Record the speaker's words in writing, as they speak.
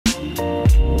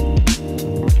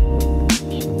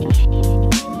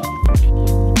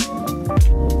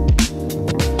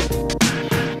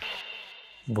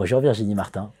Bonjour Virginie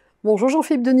Martin. Bonjour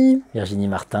Jean-Philippe Denis. Virginie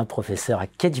Martin, professeure à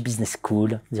Kedge Business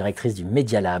School, directrice du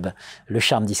Media Lab, le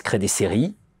charme discret des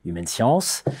séries, humaine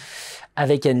science.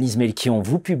 Avec Annelise Melchion,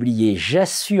 vous publiez «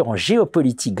 J'assure en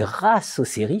géopolitique grâce aux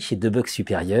séries » chez Debug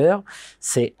Supérieur.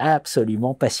 C'est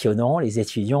absolument passionnant, les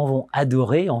étudiants vont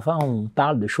adorer. Enfin, on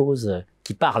parle de choses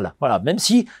qui parlent. Voilà, même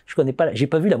si je connais pas, j'ai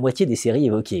pas vu la moitié des séries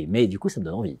évoquées, mais du coup, ça me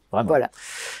donne envie, vraiment. Voilà.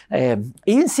 Et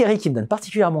une série qui me donne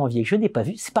particulièrement envie et que je n'ai pas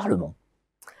vue, c'est Parlement.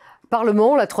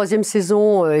 Parlement, la 3e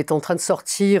saison est en train de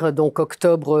sortir, donc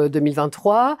octobre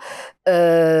 2023.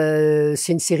 C'est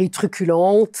une série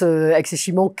truculente,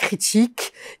 excessivement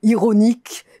critique,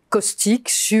 ironique, caustique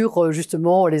sur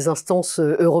justement les instances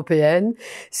européennes.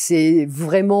 C'est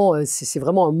vraiment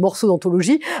un morceau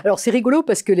d'anthologie. Alors c'est rigolo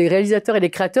parce que les réalisateurs et les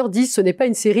créateurs disent ce n'est pas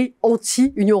une série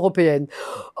anti-Union européenne.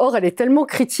 Or elle est tellement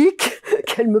critique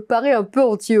qu'elle me paraît un peu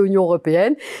anti-Union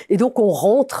européenne. Et donc on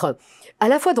rentre à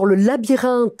la fois dans le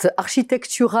labyrinthe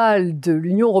architectural de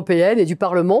l'Union européenne et du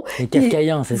Parlement. Et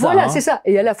kafkaïen, c'est ça. Voilà, c'est ça.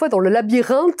 Et à la fois dans le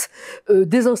labyrinthe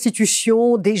des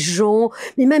institutions, des gens,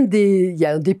 mais même il y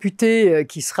a un député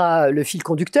qui sera le fil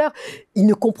conducteur. Il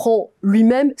ne comprend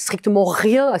lui-même strictement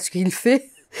rien à ce qu'il fait.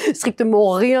 Strictement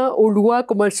rien aux lois,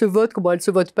 comment elles se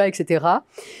votent pas, etc.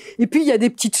 Et puis il y a des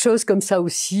petites choses comme ça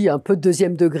aussi, un peu de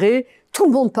deuxième degré. Tout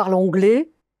le monde parle anglais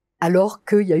alors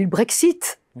qu'il y a eu le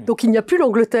Brexit. Donc il n'y a plus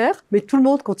l'Angleterre, mais tout le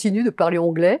monde continue de parler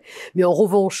anglais. Mais en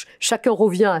revanche, chacun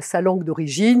revient à sa langue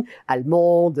d'origine,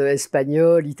 allemande,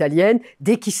 espagnole, italienne,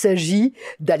 dès qu'il s'agit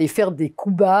d'aller faire des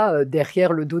coups bas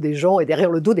derrière le dos des gens et derrière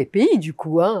le dos des pays, du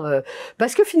coup.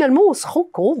 Parce que finalement, on se rend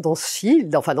compte dans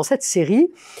cette série,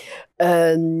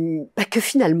 que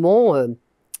finalement,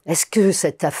 est-ce que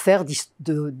cette affaire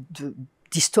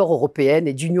d'histoire européenne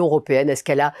et d'Union européenne, est-ce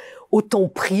qu'elle a autant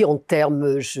pris en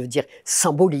termes, je veux dire,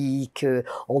 symboliques,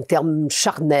 en termes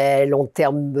charnels, en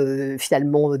termes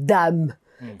finalement d'âme?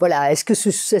 Voilà, est-ce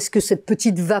que cette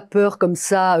petite vapeur comme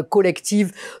ça,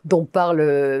 collective, dont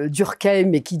parle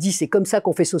Durkheim et qui dit c'est comme ça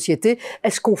qu'on fait société,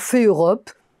 est-ce qu'on fait Europe?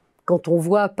 Quand on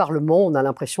voit Parlement, on a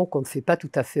l'impression qu'on ne fait pas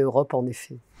tout à fait Europe, en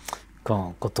effet.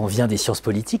 Quand on vient des sciences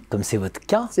politiques, comme c'est votre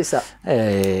cas, c'est ça.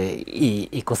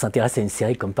 Et qu'on s'intéresse à une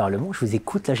série comme Parlement, je vous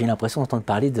écoute, là j'ai l'impression d'entendre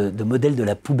parler de modèle de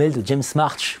la poubelle de James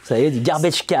March, vous savez, du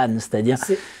garbage can, c'est-à-dire,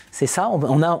 c'est ça,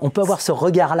 on peut avoir ce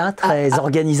regard-là très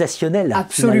organisationnel.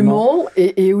 Absolument,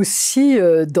 et aussi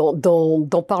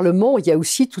dans Parlement, il y a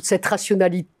aussi toute cette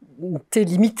rationalité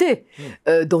limitée,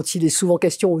 dont il est souvent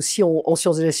question aussi en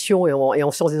sciences de gestion et en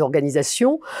sciences des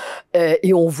organisations.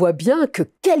 Et on voit bien que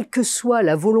quelle que soit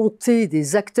la volonté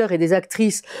des acteurs et des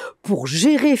actrices pour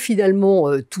gérer finalement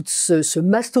tout ce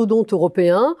mastodonte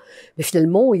européen, mais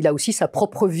finalement, il a aussi sa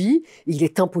propre vie. Il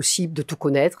est impossible de tout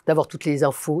connaître, d'avoir toutes les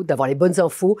infos, d'avoir les bonnes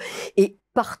infos. Et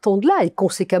partant de là, et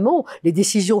conséquemment, les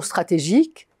décisions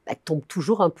stratégiques tombent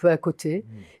toujours un peu à côté.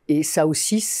 Et ça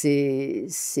aussi, c'est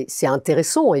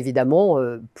intéressant, évidemment,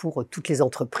 pour toutes les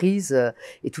entreprises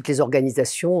et toutes les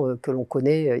organisations que l'on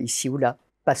connaît ici ou là.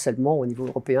 Pas seulement au niveau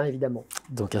européen, évidemment.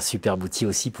 Donc un superbe outil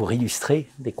aussi pour illustrer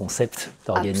des concepts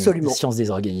de sciences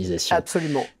des organisations.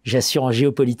 Absolument. J'assure en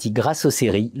géopolitique grâce aux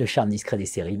séries, le charme discret des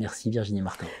séries. Merci Virginie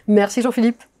Martin. Merci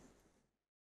Jean-Philippe.